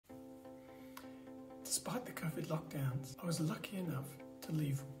Despite the COVID lockdowns, I was lucky enough to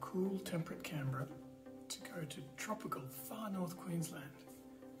leave cool, temperate Canberra to go to tropical, far north Queensland,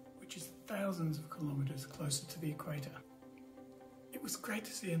 which is thousands of kilometres closer to the equator. It was great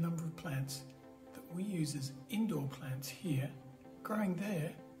to see a number of plants that we use as indoor plants here, growing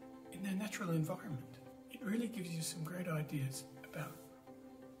there in their natural environment. It really gives you some great ideas about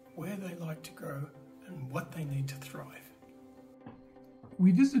where they like to grow and what they need to thrive.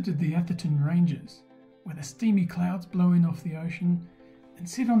 We visited the Atherton Ranges, where the steamy clouds blow in off the ocean and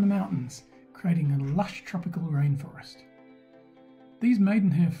sit on the mountains, creating a lush tropical rainforest. These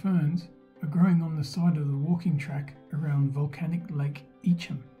maidenhair ferns are growing on the side of the walking track around volcanic Lake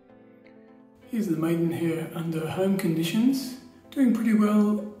Eacham. Here's the maidenhair under home conditions, doing pretty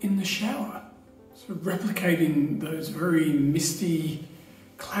well in the shower, sort of replicating those very misty,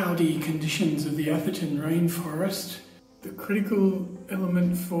 cloudy conditions of the Atherton rainforest. The critical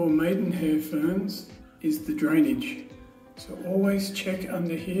element for maidenhair ferns is the drainage. So always check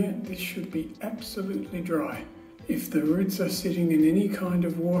under here. This should be absolutely dry. If the roots are sitting in any kind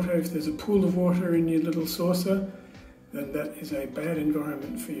of water, if there's a pool of water in your little saucer, then that is a bad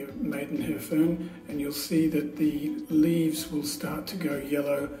environment for your maidenhair fern, and you'll see that the leaves will start to go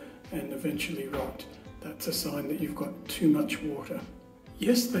yellow and eventually rot. That's a sign that you've got too much water.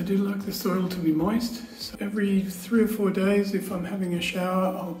 Yes, they do like the soil to be moist, so every 3 or 4 days, if I'm having a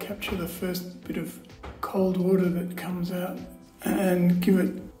shower, I'll capture the first bit of cold water that comes out and give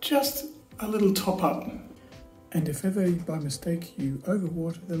it just a little top up. And if ever by mistake you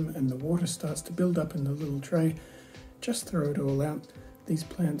overwater them and the water starts to build up in the little tray, just throw it all out. These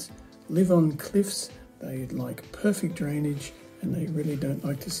plants live on cliffs, they like perfect drainage, and they really don't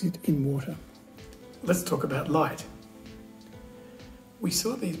like to sit in water. Let's talk about light. We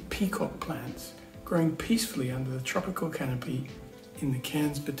saw these peacock plants growing peacefully under the tropical canopy in the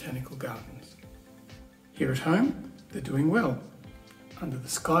Cairns Botanical Gardens. Here at home, they're doing well under the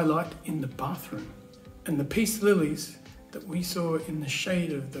skylight in the bathroom. And the peace lilies that we saw in the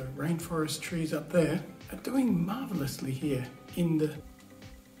shade of the rainforest trees up there are doing marvellously here in the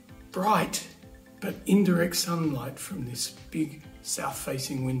bright but indirect sunlight from this big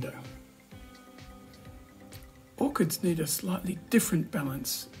south-facing window. Orchids need a slightly different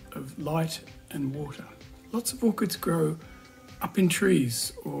balance of light and water. Lots of orchids grow up in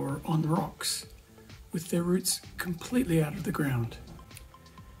trees or on rocks with their roots completely out of the ground.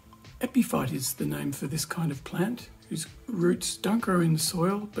 Epiphyte is the name for this kind of plant, whose roots don't grow in the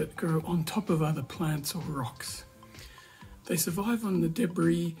soil but grow on top of other plants or rocks. They survive on the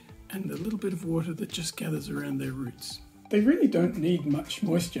debris and the little bit of water that just gathers around their roots. They really don't need much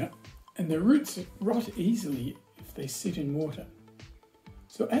moisture, and their roots rot easily if they sit in water.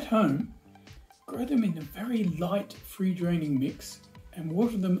 So at home, grow them in a very light, free-draining mix and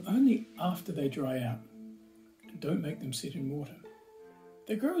water them only after they dry out. And don't make them sit in water.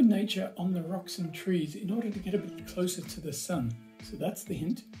 They grow in nature on the rocks and trees in order to get a bit closer to the sun. So that's the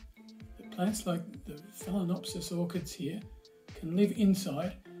hint that plants like the Phalaenopsis orchids here can live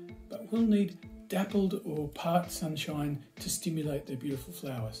inside, but will need dappled or part sunshine to stimulate their beautiful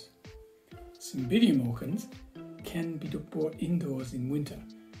flowers. Cymbidium orchids can be brought indoors in winter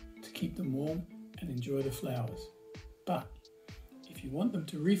to keep them warm and enjoy the flowers. But if you want them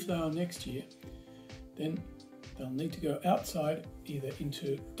to reflower next year, then they'll need to go outside, either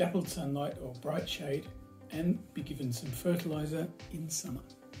into dappled sunlight or bright shade, and be given some fertiliser in summer.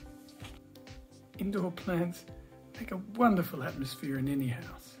 Indoor plants make a wonderful atmosphere in any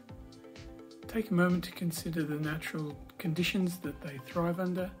house. Take a moment to consider the natural conditions that they thrive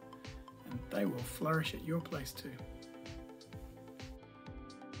under, and they will flourish at your place too.